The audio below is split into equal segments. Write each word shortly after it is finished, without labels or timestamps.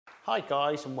Hi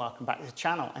guys, and welcome back to the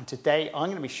channel, and today I'm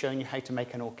going to be showing you how to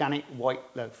make an organic white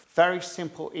loaf. Very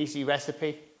simple, easy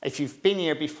recipe. If you've been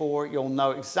here before, you'll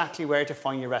know exactly where to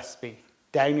find your recipe,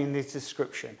 down in the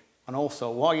description. And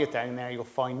also, while you're down there, you'll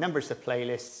find numbers of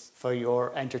playlists for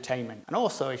your entertainment. And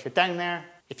also, if you're down there,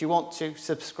 if you want to,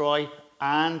 subscribe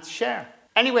and share.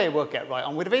 Anyway, we'll get right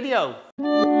on with the video.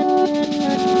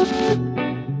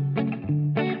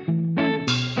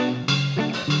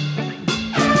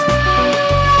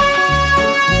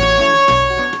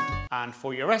 And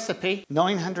for your recipe,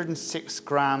 906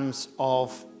 grams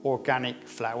of organic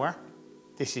flour.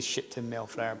 This is shipped in mill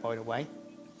flour, by the way.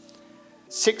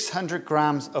 600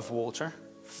 grams of water,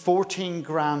 14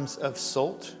 grams of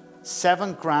salt,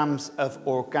 7 grams of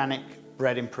organic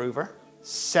bread improver,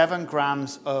 7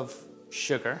 grams of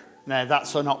sugar. Now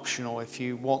that's an optional. If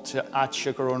you want to add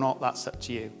sugar or not, that's up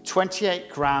to you. 28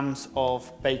 grams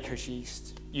of baker's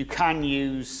yeast. You can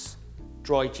use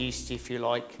dried yeast if you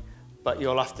like, but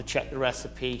you'll have to check the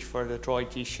recipe for the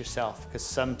dried yeast yourself, because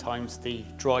sometimes the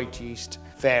dried yeast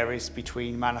varies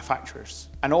between manufacturers.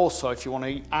 And also, if you want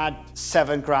to add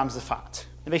 7 grams of fat.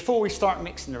 And before we start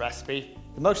mixing the recipe,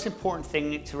 the most important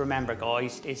thing to remember,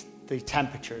 guys, is the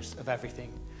temperatures of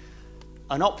everything.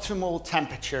 An optimal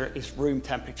temperature is room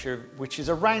temperature, which is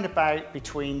around about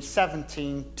between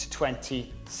 17 to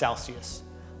 20 Celsius.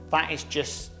 That is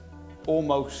just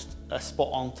almost a spot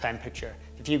on temperature.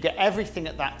 If you get everything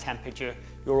at that temperature,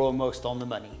 you're almost on the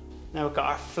money. Now we've got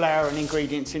our flour and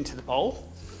ingredients into the bowl.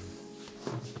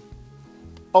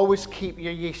 Always keep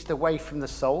your yeast away from the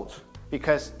salt,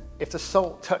 because if the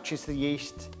salt touches the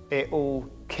yeast, it will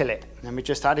kill it. Then we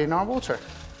just add in our water.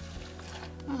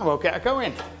 And we'll get it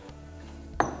going.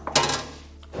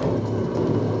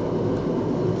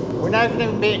 We're now going to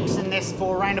be mixing this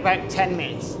for around about 10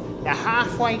 minutes. Now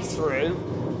halfway through,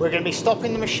 we're going to be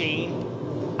stopping the machine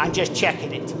and just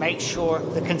checking it to make sure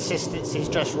the consistency is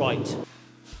just right.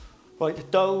 Right, the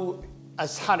dough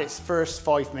has had its first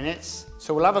 5 minutes,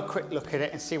 so we'll have a quick look at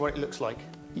it and see what it looks like.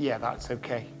 Yeah, that's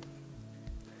okay.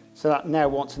 So that now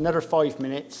wants another 5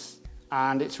 minutes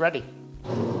and it's ready.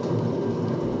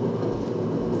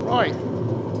 Right,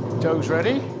 dough's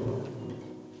ready.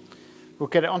 We'll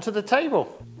get it onto the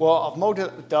table. Well, I've moulded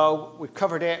up the dough, we've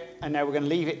covered it, and now we're going to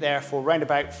leave it there for around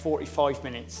about 45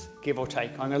 minutes, give or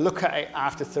take. I'm going to look at it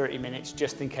after 30 minutes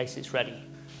just in case it's ready.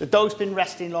 The dough's been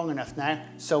resting long enough now,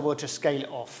 so we'll just scale it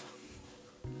off.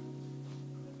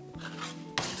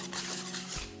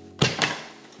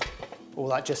 Oh,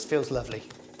 that just feels lovely.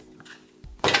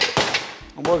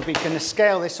 And we're going to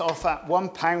scale this off at 1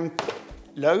 pound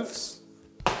loaves,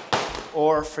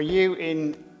 or for you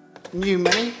in new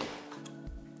money,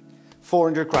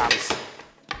 400 grams.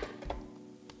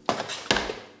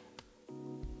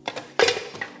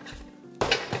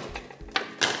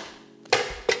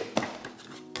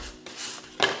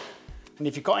 And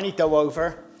if you've got any dough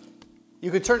over,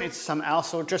 you can turn it into something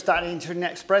else or just add it into the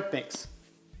next bread mix.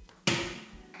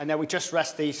 And then we just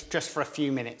rest these just for a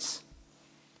few minutes.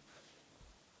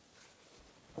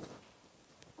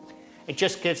 It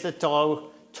just gives the dough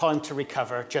time to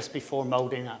recover just before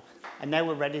moulding up. And now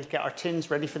we're ready to get our tins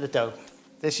ready for the dough.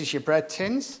 This is your bread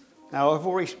tins. Now I've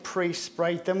already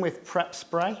pre-sprayed them with prep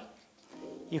spray.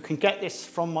 You can get this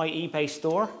from my eBay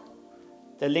store.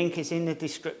 The link is in the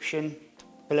description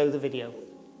below the video.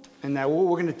 And now all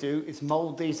we're going to do is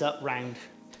mould these up round.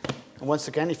 And once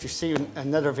again, if you see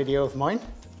another video of mine,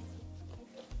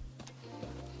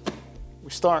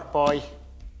 we start by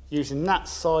using that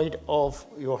side of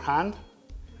your hand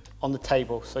on the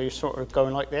table. So you're sort of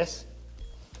going like this.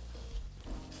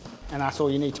 And that's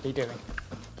all you need to be doing.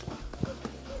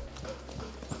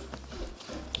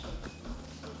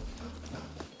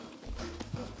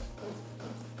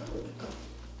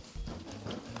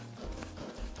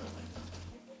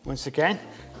 Once again,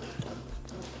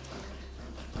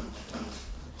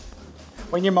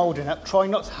 when you're moulding up, try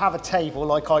not to have a table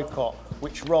like I've got,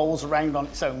 which rolls around on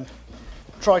its own.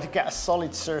 Try to get a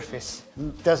solid surface,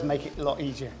 and it does make it a lot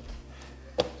easier.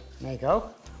 There you go.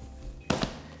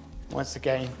 Once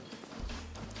again,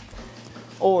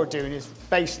 all we're doing is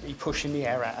basically pushing the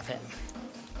air out of it.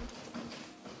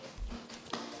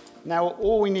 Now,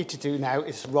 all we need to do now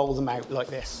is roll them out like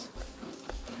this.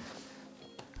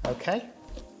 Okay.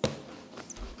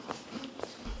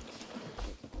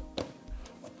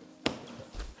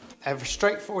 Now, for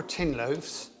straightforward tin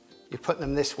loaves, you put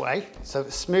them this way, so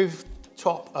the smooth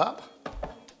top up.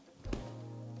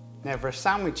 Now, for a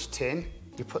sandwich tin,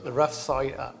 you put the rough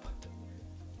side up.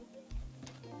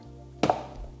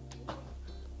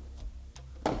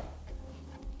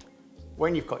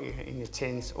 When you've got in your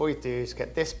tins, all you do is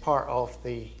get this part of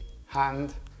the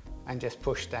hand and just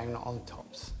push down on the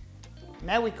tops.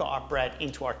 Now we've got our bread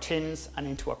into our tins and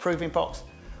into our proving box.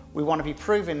 We want to be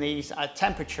proving these at a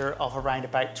temperature of around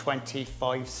about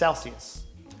 25 Celsius.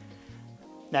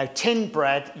 Now tin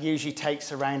bread usually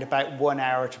takes around about 1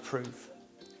 hour to prove.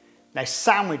 Now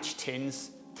sandwich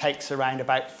tins takes around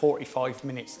about 45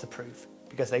 minutes to prove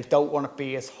because they don't want to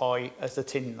be as high as the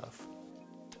tin loaf.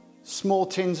 Small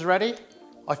tins ready.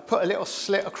 I've put a little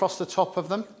slit across the top of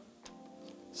them.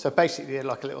 So basically they're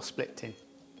like a little split tin.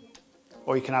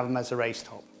 Or you can have them as a raised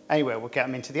top. Anyway, we'll get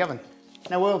them into the oven.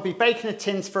 Now we'll be baking the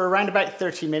tins for around about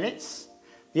 30 minutes.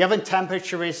 The oven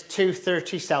temperature is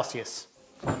 230 Celsius.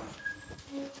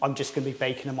 I'm just going to be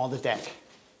baking them on the deck.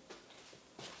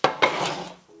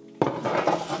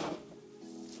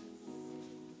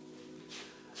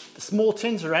 The small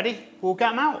tins are ready. We'll get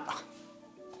them out.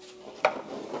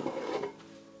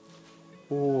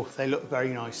 Oh, they look very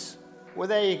nice. Well,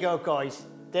 there you go, guys.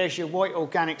 There's your white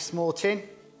organic small tin.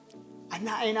 And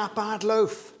that ain't a bad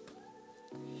loaf.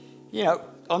 You know,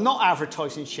 I'm not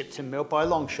advertising Shipton Mill by a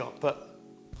long shot, but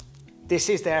this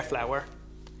is their flour.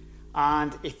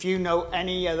 And if you know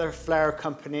any other flour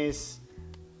companies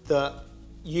that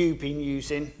you've been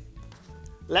using,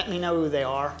 let me know who they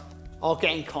are. I'll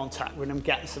get in contact with them,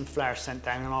 get them some flour sent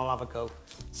down, and I'll have a go.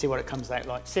 See what it comes out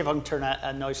like. See if I can turn out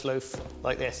a nice loaf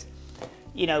like this.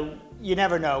 You know, you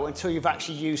never know until you've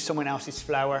actually used someone else's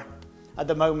flour. At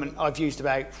the moment, I've used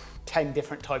about 10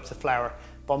 different types of flour,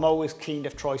 but I'm always keen to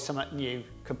try something new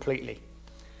completely.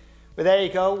 But there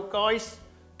you go, guys.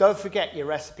 Don't forget your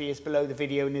recipe is below the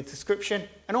video in the description.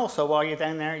 And also while you're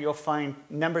down there, you'll find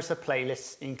numbers of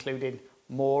playlists including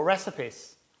more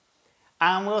recipes.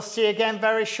 And we'll see you again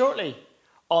very shortly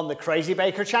on the Crazy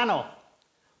Baker channel.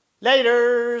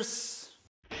 Laters!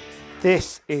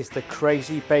 This is the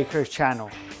Crazy Baker channel.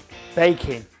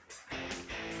 Baking.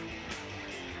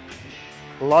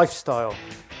 Lifestyle.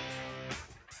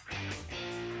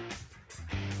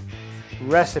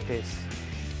 Recipes.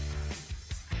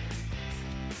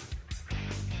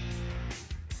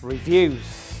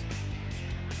 Reviews.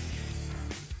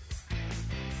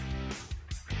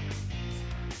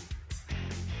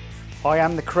 I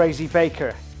am the Crazy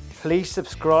Baker. Please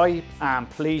subscribe and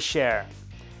please share.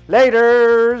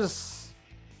 Laters!